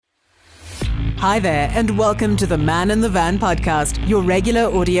Hi there, and welcome to the Man in the Van podcast, your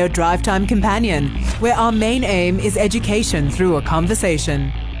regular audio drive time companion, where our main aim is education through a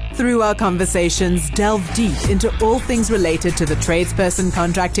conversation. Through our conversations, delve deep into all things related to the tradesperson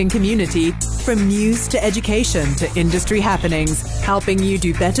contracting community, from news to education to industry happenings, helping you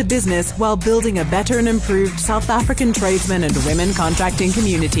do better business while building a better and improved South African tradesmen and women contracting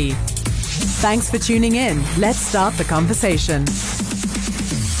community. Thanks for tuning in. Let's start the conversation.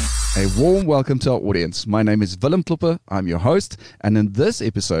 A warm welcome to our audience. My name is Willem Klopper. I'm your host, and in this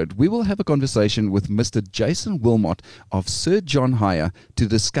episode, we will have a conversation with Mr. Jason Wilmot of Sir John Hire to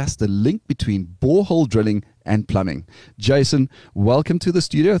discuss the link between borehole drilling and plumbing. Jason, welcome to the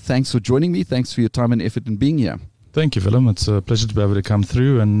studio. Thanks for joining me. Thanks for your time and effort in being here. Thank you, Willem. It's a pleasure to be able to come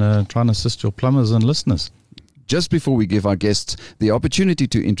through and try and assist your plumbers and listeners. Just before we give our guests the opportunity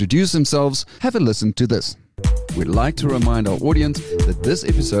to introduce themselves, have a listen to this. We'd like to remind our audience that this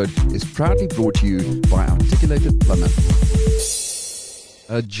episode is proudly brought to you by Articulated Plumber.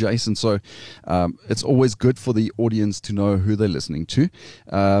 Jason, so it's always good for the audience to know who they're listening to.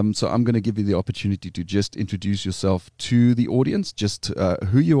 So I'm going to give you the opportunity to just introduce yourself to the audience, just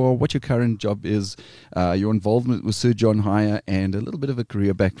who you are, what your current job is, your involvement with Sir John Hire, and a little bit of a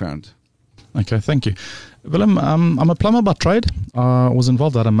career background. Okay, thank you. Willem, I'm a plumber by trade. I was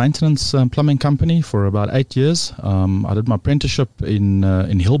involved at a maintenance plumbing company for about 8 years. I did my apprenticeship in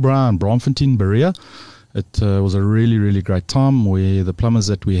Hillbrow and Braamfontein, Berea. It was a really, really great time where the plumbers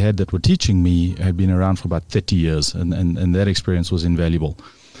that we had that were teaching me had been around for about 30 years, and that experience was invaluable.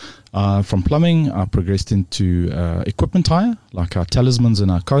 From plumbing, I progressed into equipment hire, like our Talismans and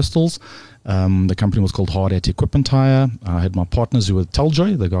our Coastals. The company was called Hard Hat Equipment Hire. I had my partners who were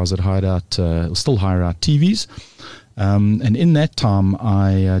Teljoy, the guys that hired out, still hire out TVs. And in that time,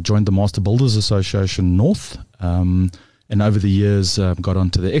 I joined the Master Builders Association North. And over the years, got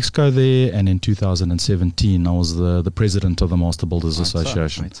onto the Exco there. And in 2017, I was the president of the Master Builders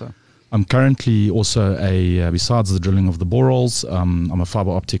Association. Right, so. I'm currently also besides the drilling of the boreholes, I'm a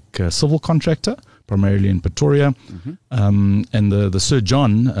fiber optic civil contractor, primarily in Pretoria. Mm-hmm. And the Sir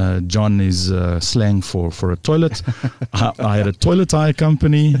John, John is slang for a toilet. I had a toilet hire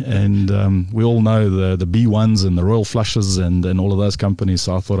company, and we all know the B1s and the Royal Flushes and all of those companies,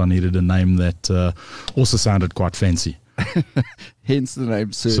 so I thought I needed a name that also sounded quite fancy. Hence the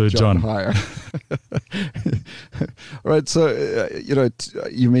name Sir John Hire. All right, so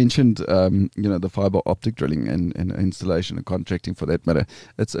you mentioned the fiber optic drilling and installation and contracting, for that matter.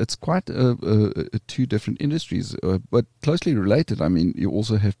 It's quite two different industries, but closely related. I mean, you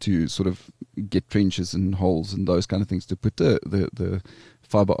also have to sort of get trenches and holes and those kind of things to put the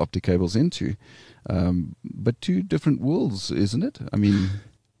fiber optic cables into. But two different worlds, isn't it? I mean.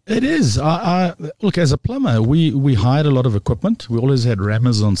 It is. Look, as a plumber, we hired a lot of equipment. We always had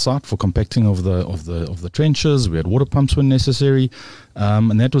rammers on site for compacting of the trenches. We had water pumps when necessary,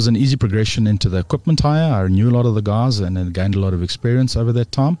 and that was an easy progression into the equipment hire. I knew a lot of the guys and gained a lot of experience over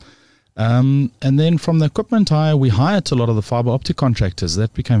that time. And then from the equipment hire, we hired a lot of the fiber optic contractors.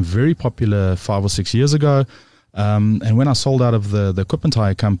 That became very popular 5 or 6 years ago. And when I sold out of the equipment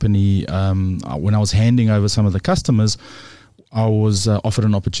hire company, when I was handing over some of the customers, I was offered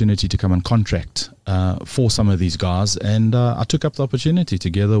an opportunity to come and contract for some of these guys, and I took up the opportunity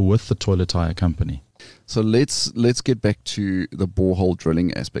together with the toilet hire company. So let's get back to the borehole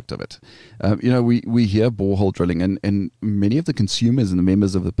drilling aspect of it. We hear borehole drilling, and many of the consumers and the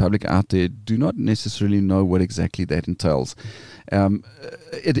members of the public out there do not necessarily know what exactly that entails.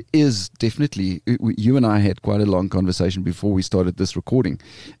 It is definitely, you and I had quite a long conversation before we started this recording,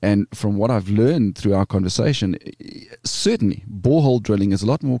 and from what I've learned through our conversation, certainly borehole drilling is a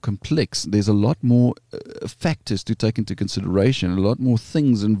lot more complex. There's a lot more factors to take into consideration, a lot more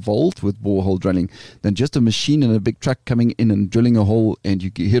things involved with borehole drilling than just a machine and a big truck coming in and drilling a hole and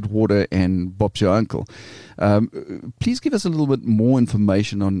you hit water and bob's your uncle. Please give us a little bit more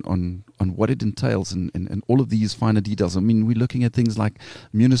information on what it entails and all of these finer details. I mean, we're looking at things like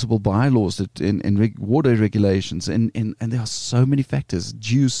municipal bylaws and water regulations, and there are so many factors,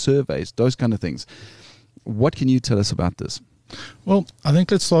 due surveys, those kind of things. What can you tell us about this? Well, I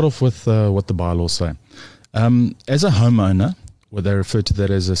think let's start off with what the bylaws say. As a homeowner, where they refer to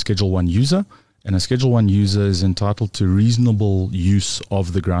that as a Schedule 1 user, and a Schedule 1 user is entitled to reasonable use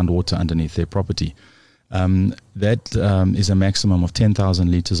of the groundwater underneath their property. That is a maximum of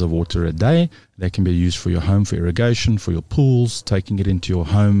 10,000 litres of water a day. That can be used for your home for irrigation, for your pools, taking it into your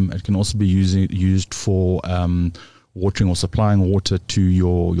home. It can also be used for watering or supplying water to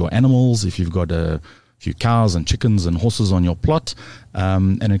your animals if you've got a few cows and chickens and horses on your plot,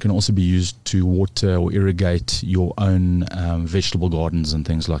 and it can also be used to water or irrigate your own vegetable gardens and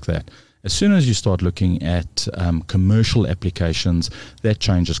things like that. As soon as you start looking at commercial applications, that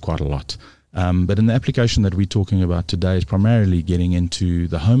changes quite a lot. But in the application that we're talking about today is primarily getting into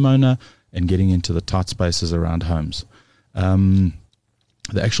the homeowner and getting into the tight spaces around homes. The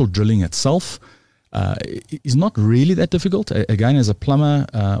actual drilling itself is not really that difficult. Again, as a plumber,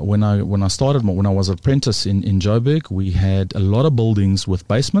 when I was an apprentice in Joburg, we had a lot of buildings with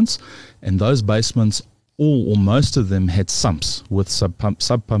basements, and those basements, all or most of them, had sumps with sub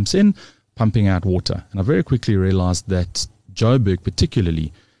pumps in, pumping out water. And I very quickly realized that Joburg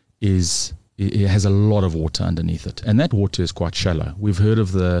particularly it has a lot of water underneath it, and that water is quite shallow. We've heard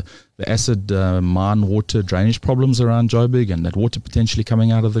of the acid mine water drainage problems around Joburg, and that water potentially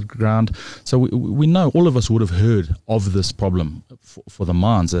coming out of the ground. So we know, all of us would have heard of this problem for the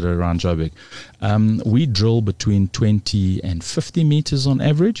mines that are around Joburg. We drill between 20 and 50 meters on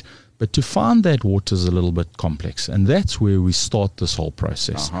average, but to find that water is a little bit complex, and that's where we start this whole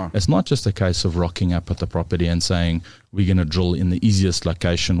process. It's not just a case of rocking up at the property and saying we're going to drill in the easiest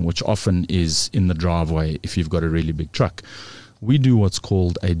location, which often is in the driveway if you've got a really big truck. We do what's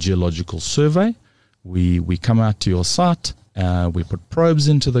called a geological survey. We come out to your site, we put probes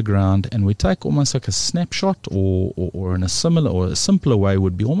into the ground, and we take almost like a snapshot, or in a simpler way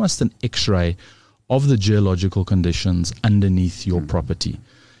would be almost an X-ray of the geological conditions underneath your property.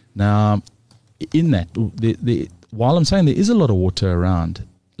 Now, in that, while I'm saying there is a lot of water around,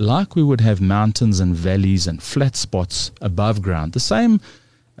 like we would have mountains and valleys and flat spots above ground, the same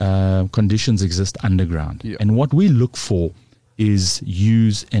conditions exist underground. Yeah. And what we look for is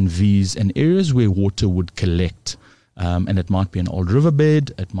U's and V's and areas where water would collect. And it might be an old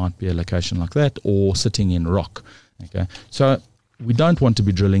riverbed, it might be a location like that, or sitting in rock. Okay, so we don't want to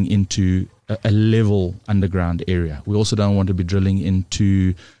be drilling into a level underground area. We also don't want to be drilling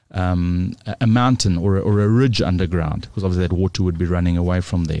into a mountain or a ridge underground, because obviously that water would be running away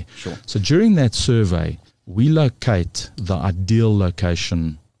from there. Sure. So during that survey, we locate the ideal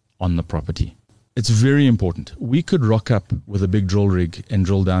location on the property. It's very important. We could rock up with a big drill rig and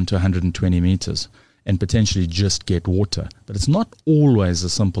drill down to 120 meters and potentially just get water. But it's not always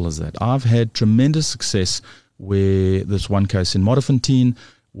as simple as that. I've had tremendous success where there's one case in Modderfontein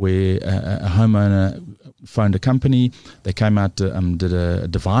where a homeowner phoned a company. They came out, did a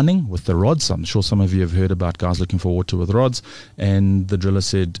divining with the rods. I'm sure some of you have heard about guys looking for water with rods. And the driller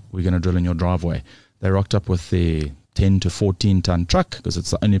said, we're going to drill in your driveway. They rocked up with their 10 to 14 ton truck, because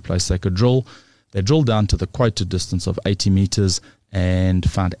it's the only place they could drill. They drilled down to the quoted distance of 80 meters and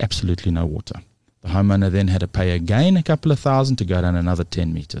found absolutely no water. The homeowner then had to pay again a couple of thousand to go down another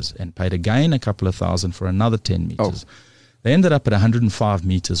 10 meters, and paid again a couple of thousand for another 10 meters. Oh. They ended up at 105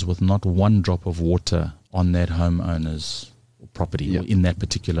 meters with not one drop of water on that homeowner's property or in that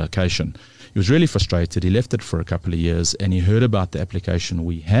particular location. He was really frustrated. He left it for a couple of years, and he heard about the application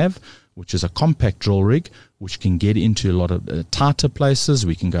we have, which is a compact drill rig, which can get into a lot of tighter places.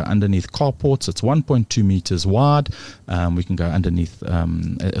 We can go underneath carports. It's 1.2 meters wide. We can go underneath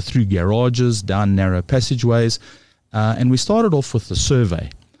through garages, down narrow passageways. And we started off with the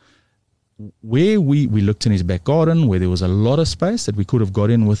survey, where we looked in his back garden, where there was a lot of space that we could have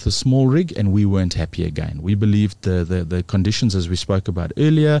got in with a small rig, and we weren't happy again. We believed the conditions, as we spoke about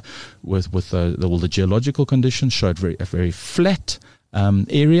earlier, with the geological conditions, showed a very flat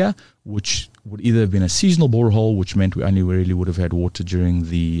area, which would either have been a seasonal borehole, which meant we only really would have had water during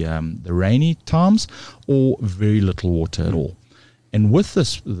the rainy times, or very little water at all. And with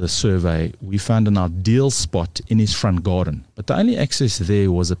the survey, we found an ideal spot in his front garden. But the only access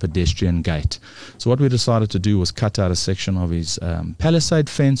there was a pedestrian gate. So what we decided to do was cut out a section of his palisade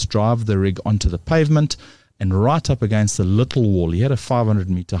fence, drive the rig onto the pavement, and right up against the little wall. He had a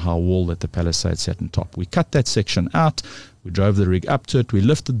 500-meter high wall that the palisade sat on top. We cut that section out. We drove the rig up to it. We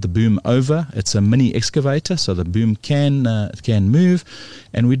lifted the boom over. It's a mini excavator, so the boom can move.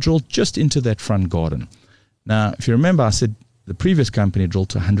 And we drilled just into that front garden. Now, if you remember, I said the previous company drilled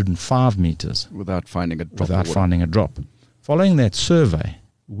to 105 meters. Without finding a drop. Following that survey,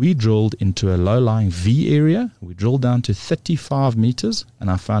 we drilled into a low-lying V area. We drilled down to 35 meters, and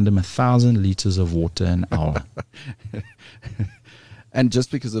I found him 1,000 liters of water an hour. And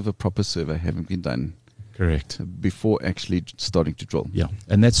just because of a proper survey having been done. Correct. Before actually starting to drill. Yeah,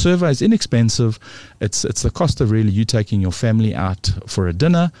 and that survey is inexpensive. It's the cost of really you taking your family out for a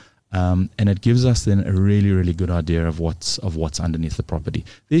dinner, and it gives us then a really, really good idea of what's underneath the property.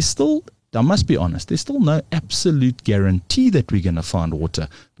 There's still, I must be honest, there's still no absolute guarantee that we're going to find water,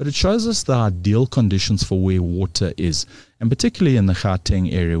 but it shows us the ideal conditions for where water is. And particularly in the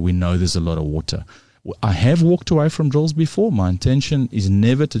Gauteng area, we know there's a lot of water. I have walked away from drills before. My intention is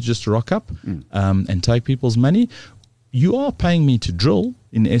never to just rock up and take people's money. You are paying me to drill,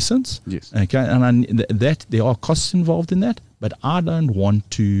 in essence. Yes. Okay, and that there are costs involved in that, but I don't want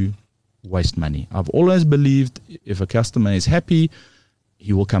to waste money. I've always believed if a customer is happy,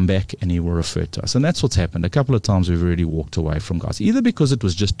 he will come back and he will refer to us. And that's what's happened. A couple of times we've already walked away from guys, either because it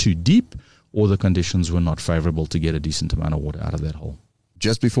was just too deep or the conditions were not favorable to get a decent amount of water out of that hole.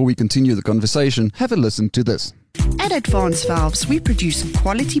 Just before we continue the conversation, have a listen to this. At Advanced Valves, we produce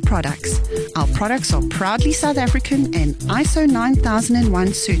quality products. Our products are proudly South African and ISO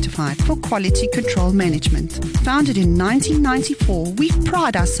 9001 certified for quality control management. Founded in 1994, we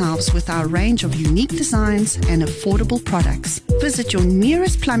pride ourselves with our range of unique designs and affordable products. Visit your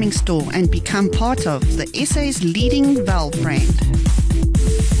nearest plumbing store and become part of the SA's leading valve brand.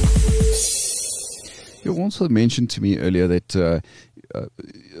 You also mentioned to me earlier that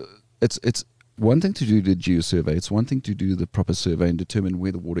it's one thing to do the geosurvey, it's one thing to do the proper survey and determine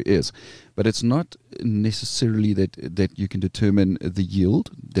where the water is, but it's not necessarily that you can determine the yield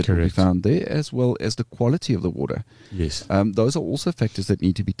that will be found there as well as the quality of the water. Yes. Those are also factors that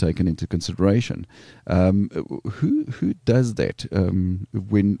need to be taken into consideration. Who does that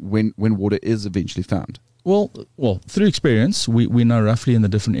when water is eventually found? Well, through experience, we know roughly in the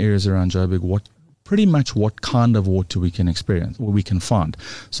different areas around Joburg pretty much what kind of water we can experience, or we can find.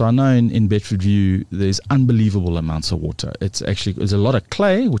 So I know in Bedford View, there's unbelievable amounts of water. There's a lot of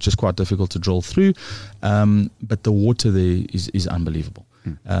clay, which is quite difficult to drill through, but the water there is unbelievable.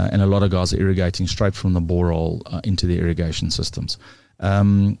 And a lot of guys are irrigating straight from the borehole into the irrigation systems.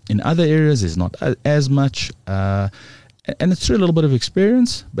 In other areas, there's not as much, and it's through a little bit of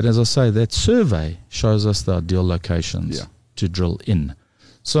experience, but as I say, that survey shows us the ideal locations to drill in.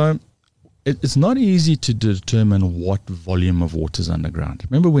 So it's not easy to determine what volume of water is underground.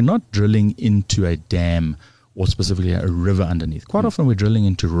 Remember, we're not drilling into a dam or specifically a river underneath. Quite often we're drilling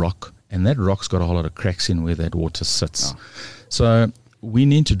into rock, and that rock's got a whole lot of cracks in where that water sits. So we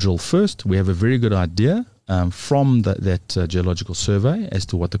need to drill first. We have a very good idea from that geological survey as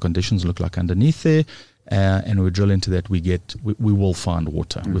to what the conditions look like underneath there, and we drill into that, we will find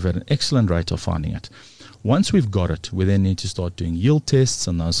water. We've had an excellent rate of finding it. Once we've got it, we then need to start doing yield tests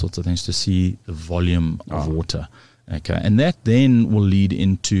and those sorts of things to see the volume of water. Okay, and that then will lead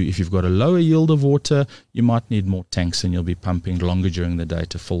into, if you've got a lower yield of water, you might need more tanks and you'll be pumping longer during the day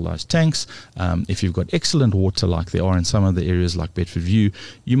to fill those tanks. If you've got excellent water like there are in some of the areas like Bedford View,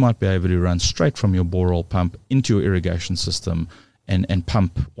 you might be able to run straight from your borehole pump into your irrigation system and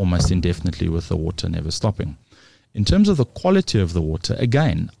pump almost indefinitely with the water never stopping. In terms of the quality of the water,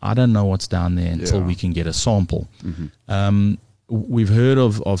 again, I don't know what's down there until we can get a sample. We've heard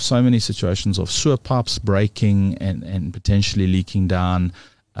of so many situations of sewer pipes breaking and potentially leaking down.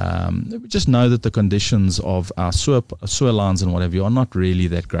 We just know that the conditions of our sewer lines and whatever are not really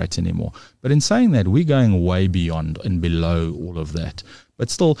that great anymore. But in saying that, we're going way beyond and below all of that. But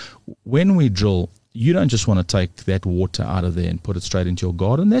still, when we drill, you don't just want to take that water out of there and put it straight into your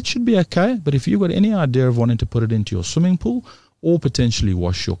garden. That should be okay. But if you've got any idea of wanting to put it into your swimming pool or potentially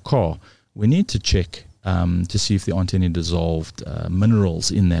wash your car, we need to check to see if there aren't any dissolved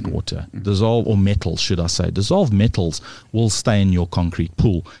minerals in that water. Dissolved, or metals, should I say. Dissolved metals will stay in your concrete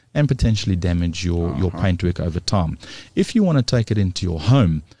pool and potentially damage your paintwork over time. If you want to take it into your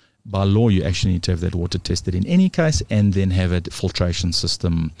home, by law, you actually need to have that water tested in any case and then have a filtration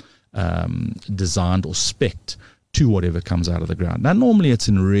system designed or spec'd to whatever comes out of the ground. Now, normally it's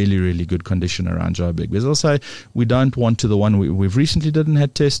in really, really good condition around Joburg. Because I'll say we don't want to, the one we've recently did and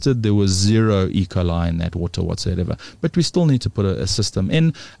had tested, there was 0 E. coli in that water whatsoever. But we still need to put a system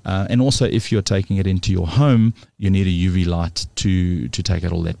in. And also, if you're taking it into your home, you need a UV light to take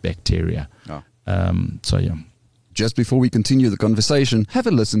out all that bacteria. Just before we continue the conversation, have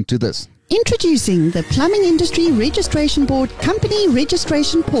a listen to this. Introducing the Plumbing Industry Registration Board Company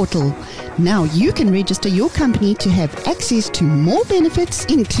Registration Portal. Now you can register your company to have access to more benefits,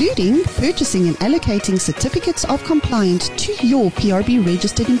 including purchasing and allocating certificates of compliance to your PRB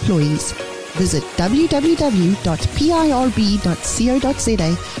registered employees. Visit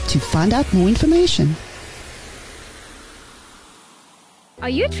www.pirb.co.za to find out more information. Are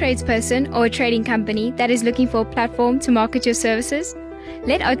you a tradesperson or a trading company that is looking for a platform to market your services?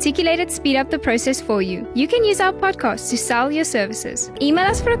 Let Articulated speed up the process for you. You can use our podcast to sell your services. Email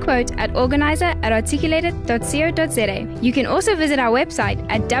us for a quote at organizer@articulated.co.za. You can also visit our website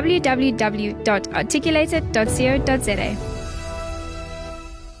at www.articulated.co.za.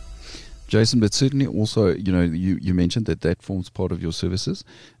 Jason, but certainly also, you mentioned that forms part of your services,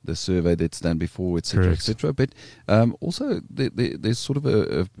 the survey that's done before, etc., etc. But also there's sort of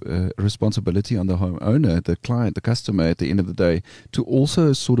a responsibility on the homeowner, the client, the customer at the end of the day to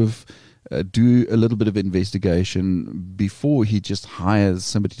also sort of do a little bit of investigation before he just hires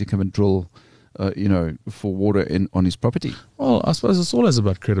somebody to come and drill, for water on his property? Well, I suppose it's always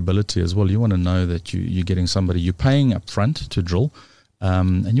about credibility as well. You want to know that you're getting somebody, you're paying up front to drill,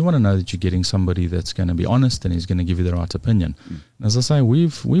 and you want to know that you're getting somebody that's going to be honest and is going to give you the right opinion. And as I say,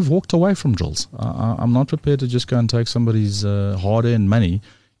 we've walked away from drills. I'm not prepared to just go and take somebody's hard-earned money,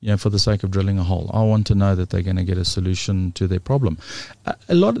 for the sake of drilling a hole. I want to know that they're going to get a solution to their problem.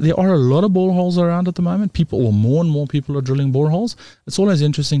 There are a lot of boreholes around at the moment. More and more people are drilling boreholes. It's always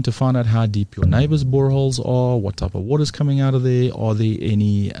interesting to find out how deep your neighbor's boreholes are, what type of water is coming out of there, are there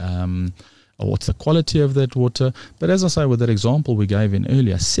any, what's the quality of that water. But as I say, with that example we gave in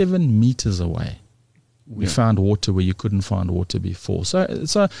earlier, 7 meters away, we found water where you couldn't find water before.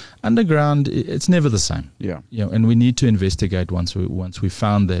 So underground, it's never the same. And we need to investigate once we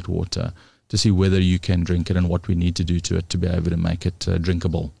found that water to see whether you can drink it and what we need to do to it to be able to make it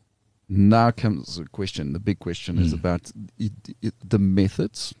drinkable. Now comes the question. The big question is about the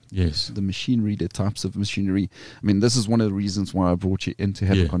methods, the machinery, the types of machinery. I mean, this is one of the reasons why I brought you in to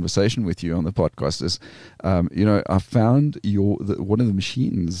have a conversation with you on the podcast is, I found one of the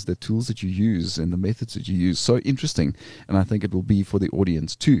machines, the tools that you use and the methods that you use so interesting, and I think it will be for the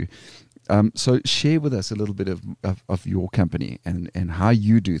audience too. So share with us a little bit of your company and how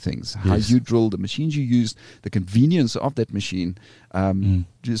you do things, how you drill, the machines you use, the convenience of that machine.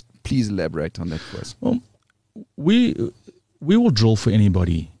 Just please elaborate on that for us. Well, we will drill for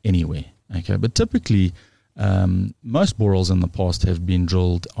anybody, anywhere. Okay, but typically most boreholes in the past have been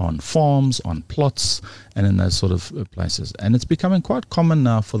drilled on farms, on plots, and in those sort of places. And it's becoming quite common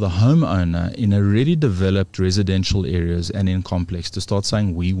now for the homeowner in already developed residential areas and in complex to start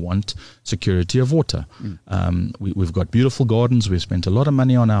saying, we want security of water. We've got beautiful gardens. We've spent a lot of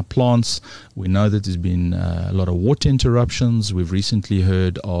money on our plants. We know that there's been a lot of water interruptions. We've recently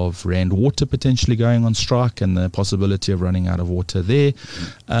heard of Rand Water potentially going on strike and the possibility of running out of water there.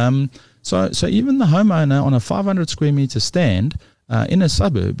 So even the homeowner on a 500 square meter stand in a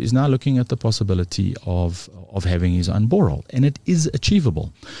suburb is now looking at the possibility of having his own borehole, and it is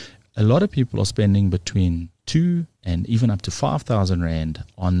achievable. A lot of people are spending between 2 and even up to 5,000 Rand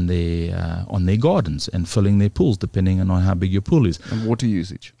on their gardens and filling their pools, depending on how big your pool is. And water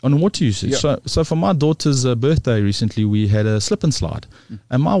usage. On water usage. So for my daughter's birthday recently, we had a slip and slide.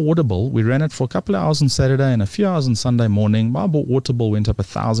 And my water bill, we ran it for a couple of hours on Saturday and a few hours on Sunday morning. My water bill went up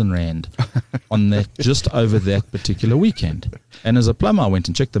 1,000 Rand on that, just over that particular weekend. And as a plumber, I went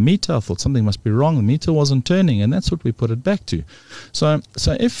and checked the meter. I thought something must be wrong. The meter wasn't turning, and that's what we put it back to. So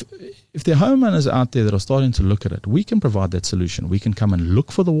if there are homeowners out there that are starting to look at it, we can provide that solution. We can come and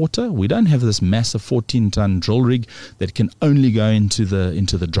look for the water. We don't have this massive 14-ton drill rig that can only go into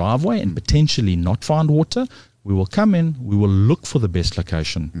the driveway and potentially not find water. We will come in, we will look for the best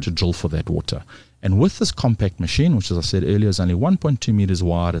location to drill for that water. And with this compact machine, which as I said earlier is only 1.2 meters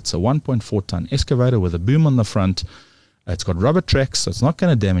wide, it's a 1.4-ton excavator with a boom on the front. It's got rubber tracks, so it's not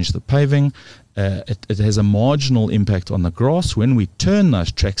going to damage the paving. It has a marginal impact on the grass. When we turn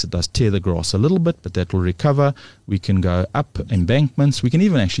those tracks, it does tear the grass a little bit, but that will recover. We can go up embankments. We can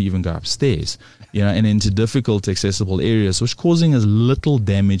even go upstairs, and into difficult accessible areas, which causing as little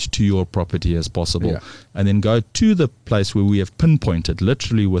damage to your property as possible. And then go to the place where we have pinpointed,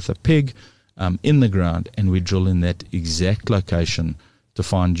 literally with a peg in the ground, and we drill in that exact location to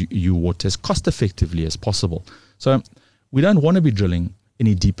find you water as cost effectively as possible. So we don't want to be drilling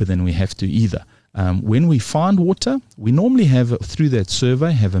any deeper than we have to either. When we find water, we normally have, through that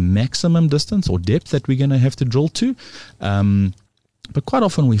survey, have a maximum distance or depth that we're going to have to drill to. But quite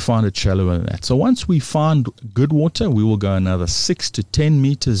often we find it shallower than that. So once we find good water, we will go another 6 to 10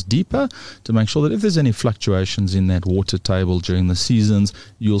 meters deeper to make sure that if there's any fluctuations in that water table during the seasons,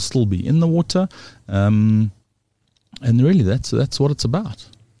 you'll still be in the water. And really, that's what it's about.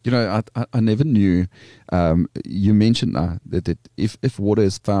 I never knew. You mentioned that if water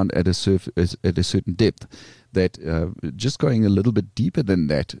is found at a certain depth, that just going a little bit deeper than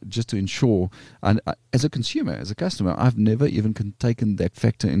that, just to ensure. And as a consumer, as a customer, I've never even taken that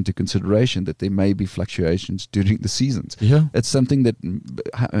factor into consideration that there may be fluctuations during the seasons. It's something that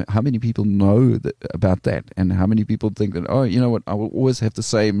how many people know about that, and how many people think that I will always have the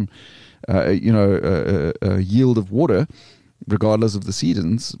same yield of water, regardless of the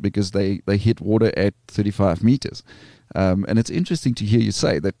seasons, because they hit water at 35 meters. And it's interesting to hear you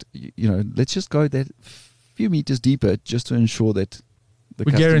say that, let's just go that few meters deeper just to ensure that we're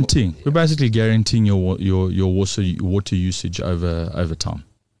basically guaranteeing your water usage over time.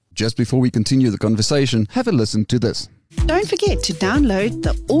 Just before we continue the conversation, have a listen to this. Don't forget to download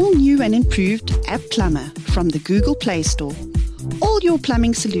the all-new and improved App Plumber from the Google Play Store. All your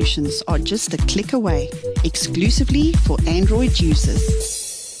plumbing solutions are just a click away, exclusively for Android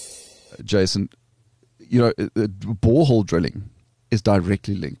users. Jason, borehole drilling is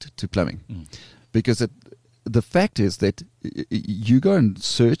directly linked to plumbing because the fact is that you go and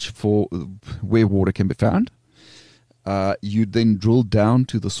search for where water can be found. You then drill down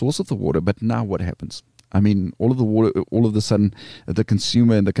to the source of the water, but now what happens? I mean, all of a sudden, the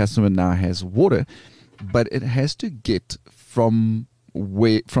consumer and the customer now has water, but it has to get from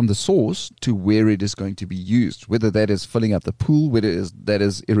the source to where it is going to be used, whether that is filling up the pool, whether that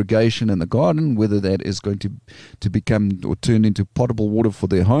is irrigation in the garden, whether that is going to become or turn into potable water for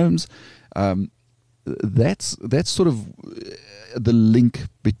their homes. That's sort of the link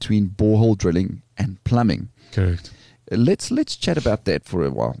between borehole drilling and plumbing. Correct. Let's chat about that for a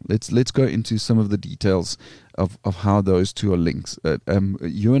while. Let's go into some of the details of how those two are linked.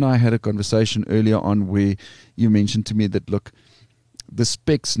 You and I had a conversation earlier on where you mentioned to me that, look, the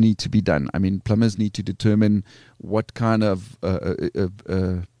specs need to be done. I mean, plumbers need to determine what kind of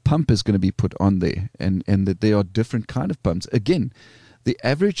pump is going to be put on there, and that there are different kind of pumps. Again, the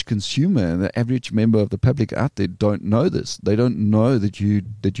average consumer, the average member of the public out there don't know this. They don't know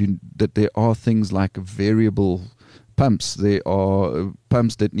that there are things like variable pumps. There are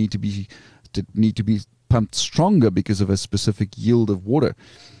pumps that need to be pumped stronger because of a specific yield of water.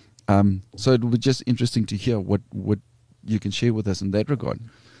 So it would be just interesting to hear what you can share with us in that regard.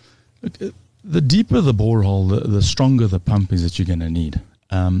 The deeper the borehole, the stronger the pump is that you're going to need.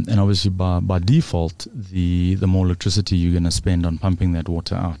 And obviously by default, the more electricity you're going to spend on pumping that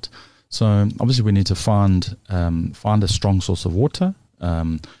water out. So obviously we need to find a strong source of water.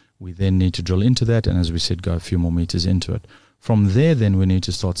 We then need to drill into that, and as we said, go a few more meters into it. From there, then we need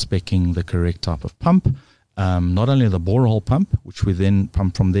to start speccing the correct type of pump. Not only the borehole pump, which we then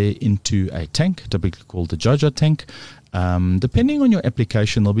pump from there into a tank, typically called the JoJo tank. Depending on your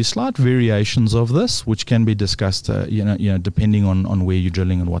application, there'll be slight variations of this, which can be discussed, depending on where you're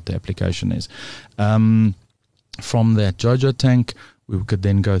drilling and what the application is. From that JoJo tank, we could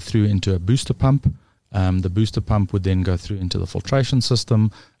then go through into a booster pump. The booster pump would then go through into the filtration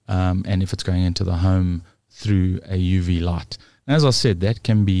system, and if it's going into the home, through a UV light. And as I said, that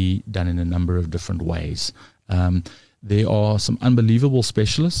can be done in a number of different ways. There are some unbelievable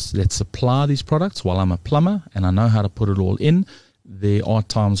specialists that supply these products. While I'm a plumber and I know how to put it all in, there are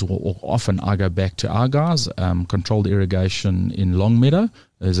times, or often I go back to our guys, Controlled Irrigation in Longmeadow.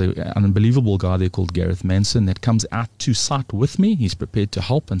 There's an unbelievable guy there called Gareth Manson that comes out to site with me. He's prepared to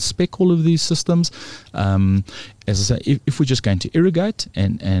help and spec all of these systems. As I say, if we're just going to irrigate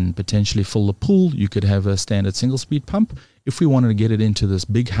and potentially fill the pool, you could have a standard single-speed pump. If we wanted to get it into this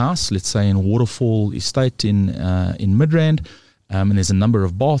big house, let's say in Waterfall Estate in Midrand, and there's a number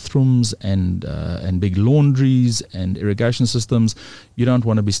of bathrooms and big laundries and irrigation systems, you don't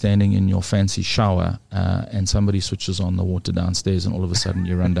want to be standing in your fancy shower and somebody switches on the water downstairs and all of a sudden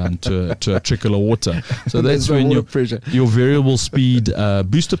you run down to a trickle of water. So that's when your variable speed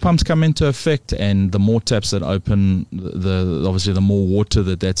booster pumps come into effect, and the more taps that open, obviously the more water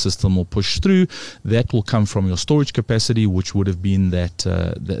that system will push through. That will come from your storage capacity, which would have been that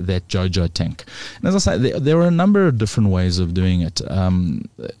JoJo tank. And as I say, there are a number of different ways of doing it.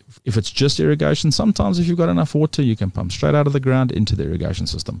 If it's just irrigation, sometimes if you've got enough water, you can pump straight out of the ground into the irrigation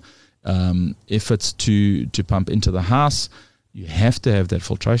system. If it's to pump into the house, you have to have that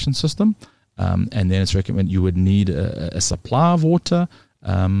filtration system, and then it's recommended you would need a supply of water.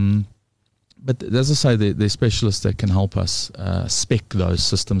 But as I say, there's specialists that can help us spec those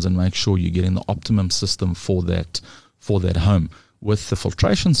systems and make sure you're getting the optimum system for that home. With the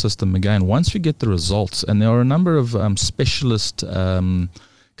filtration system, again, once we get the results, and there are a number of specialist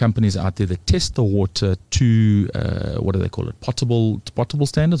companies out there that test the water to, what do they call it, potable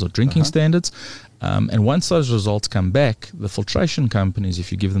standards or drinking standards. And once those results come back, the filtration companies,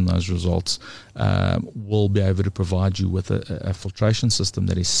 if you give them those results, will be able to provide you with a filtration system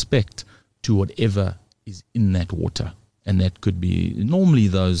that is spec'd to whatever is in that water. And that could be normally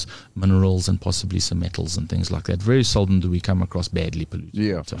those minerals and possibly some metals and things like that. Very seldom do we come across badly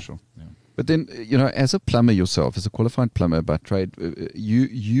polluted water. For sure. Yeah. But then, as a plumber yourself, as a qualified plumber by trade,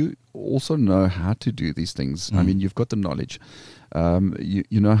 you also know how to do these things. I mean, you've got the knowledge.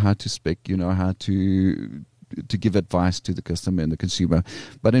 You know how to spec. You know how to give advice to the customer and the consumer.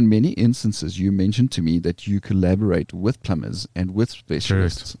 But in many instances, you mentioned to me that you collaborate with plumbers and with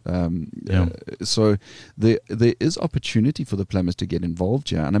specialists. So there is opportunity for the plumbers to get involved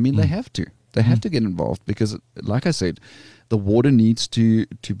here. And I mean, they have to. They have to get involved because, like I said, the water needs to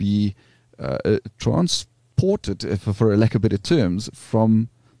be transported, for a lack of better terms, from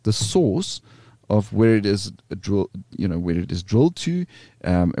the source of where it is where it is drilled to,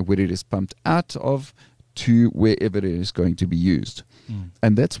 where it is pumped out of, to wherever it is going to be used.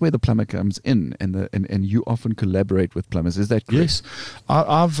 And that's where the plumber comes in, and you often collaborate with plumbers. Is that correct? Yes.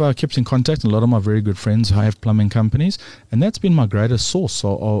 I've kept in contact, and a lot of my very good friends who have plumbing companies, and that's been my greatest source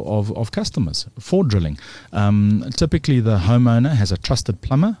of customers for drilling. Typically, the homeowner has a trusted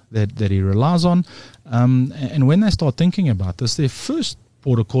plumber that he relies on, and when they start thinking about this, their first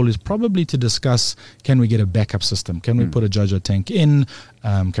protocol is probably to discuss, can we get a backup system? Can we put a JoJo tank in?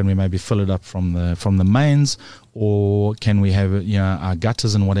 Can we maybe fill it up from the mains? Or can we have our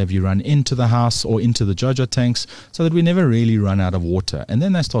gutters and whatever you run into the house or into the JoJo tanks, so that we never really run out of water? And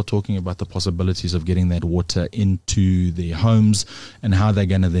then they start talking about the possibilities of getting that water into their homes and how they're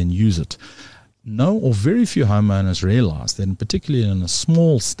going to then use it. No, or very few homeowners realize that, particularly in a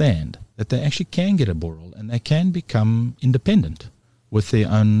small stand, that they actually can get a borehole and they can become independent with their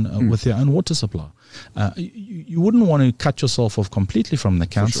own water supply. You wouldn't want to cut yourself off completely from the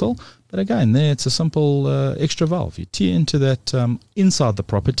council, but again, there it's a simple extra valve. You tee into that inside the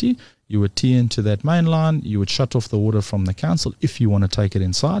property. You would tee into that main line. You would shut off the water from the council if you want to take it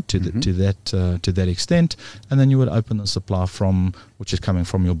inside to that extent, and then you would open the supply which is coming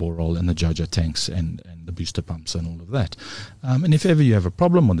from your borehole and the JoJo tanks and the booster pumps and all of that. And if ever you have a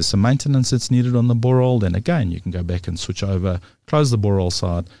problem or there's some maintenance that's needed on the borehole, then again you can go back and switch over, close the borehole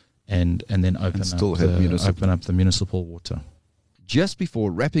side, and then open up the municipal water. Just before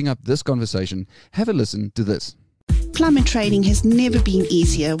wrapping up this conversation, have a listen to this. Plumber training has never been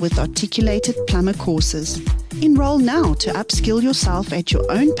easier with articulated plumber courses. Enroll now to upskill yourself at your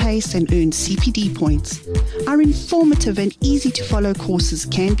own pace and earn CPD points. Our informative and easy to follow courses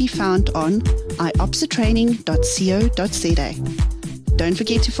can be found on iopsatraining.co.za. Don't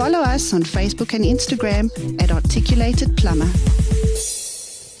forget to follow us on Facebook and Instagram at Articulated Plumber.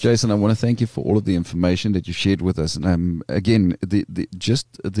 Jason, I want to thank you for all of the information that you shared with us. And again,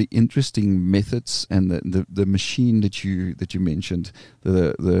 the interesting methods and the machine that you mentioned,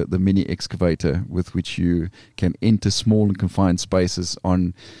 the mini excavator with which you can enter small and confined spaces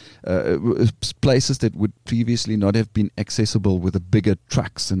on places that would previously not have been accessible with the bigger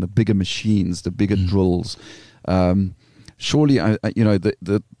trucks and the bigger machines, the bigger drills. Surely,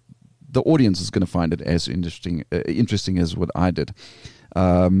 the audience is going to find it as interesting as what I did.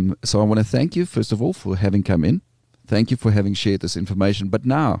 So I want to thank you, first of all, for having come in. Thank you for having shared this information. But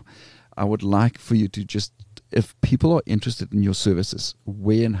now I would like for you to just, if people are interested in your services,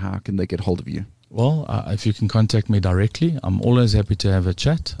 where and how can they get hold of you? Well, if you can contact me directly, I'm always happy to have a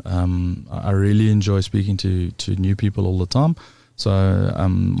chat. I really enjoy speaking to new people all the time. So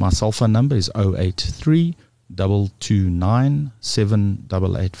my cell phone number is 083 229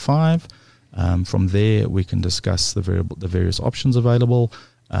 7885. From there, we can discuss the various options available.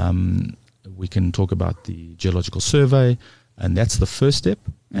 We can talk about the geological survey, and that's the first step.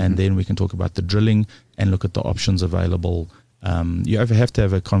 And then we can talk about the drilling and look at the options available. You have to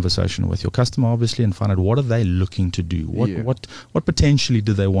have a conversation with your customer, obviously, and find out what are they looking to do, what potentially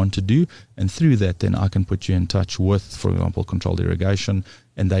do they want to do, and through that, then I can put you in touch with, for example, Controlled Irrigation,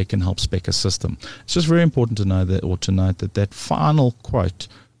 and they can help spec a system. It's just very important to know that, or to note that final quote,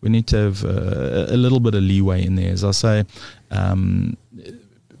 we need to have a little bit of leeway in there. As I say,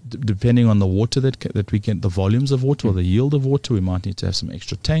 depending on the water that we get, the volumes of water or the yield of water, we might need to have some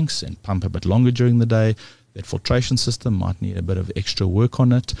extra tanks and pump a bit longer during the day. That filtration system might need a bit of extra work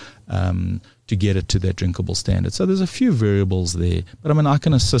on it to get it to that drinkable standard. So there's a few variables there. But I mean, I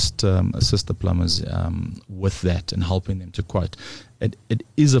can assist the plumbers with that and helping them to quote. It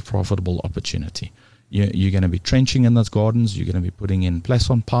is a profitable opportunity. You're going to be trenching in those gardens. You're going to be putting in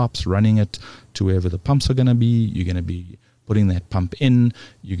Plasson pipes, running it to wherever the pumps are going to be. You're going to be putting that pump in.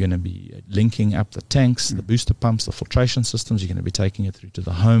 You're going to be linking up the tanks, the booster pumps, the filtration systems. You're going to be taking it through to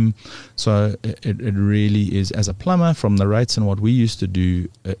the home. So it really is, as a plumber, from the rates and what we used to do,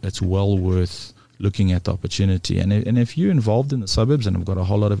 it's well worth looking at the opportunity. And if you're involved in the suburbs and have got a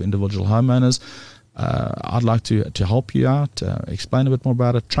whole lot of individual homeowners, I'd like to help you out, explain a bit more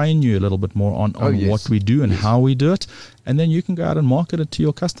about it, train you a little bit more on what we do and how we do it, and then you can go out and market it to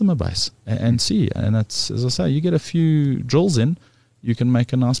your customer base and see. And it's, as I say, you get a few drills in, you can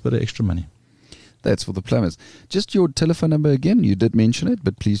make a nice bit of extra money. That's for the plumbers. Just your telephone number again. You did mention it,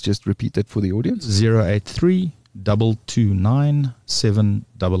 but please just repeat that for the audience. 083 229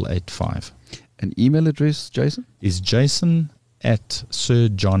 7885. An email address, Jason? Is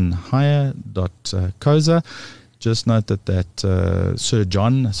jason@sirjohnhire.co.za. Just note that Sir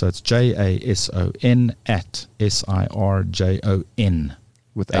John, so it's JASON at SIRJON.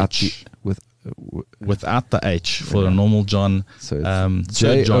 Without the H for a normal John. So it's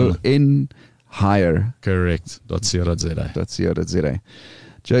Sir John. JON hire. Correct. .co.za.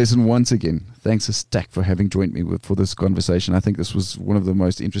 Jason, once again, thanks a stack for having joined me for this conversation. I think this was one of the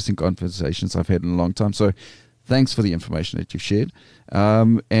most interesting conversations I've had in a long time. So thanks for the information that you've shared.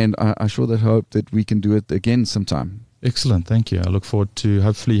 And I sure that hope that we can do it again sometime. Excellent. Thank you. I look forward to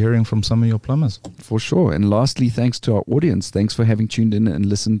hopefully hearing from some of your plumbers. For sure. And lastly, thanks to our audience. Thanks for having tuned in and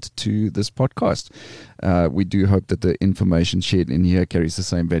listened to this podcast. We do hope that the information shared in here carries the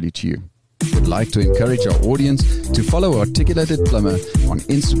same value to you. We'd like to encourage our audience to follow Articulated Plumber on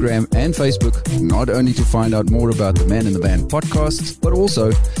Instagram and Facebook, not only to find out more about the Man in the Van podcast, but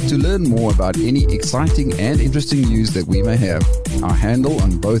also to learn more about any exciting and interesting news that we may have. Our handle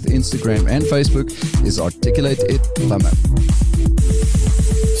on both Instagram and Facebook is Articulated Plumber.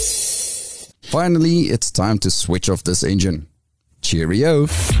 Finally, it's time to switch off this engine. Cheerio.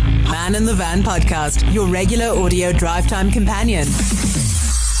 Man in the Van podcast, your regular audio drive time companion.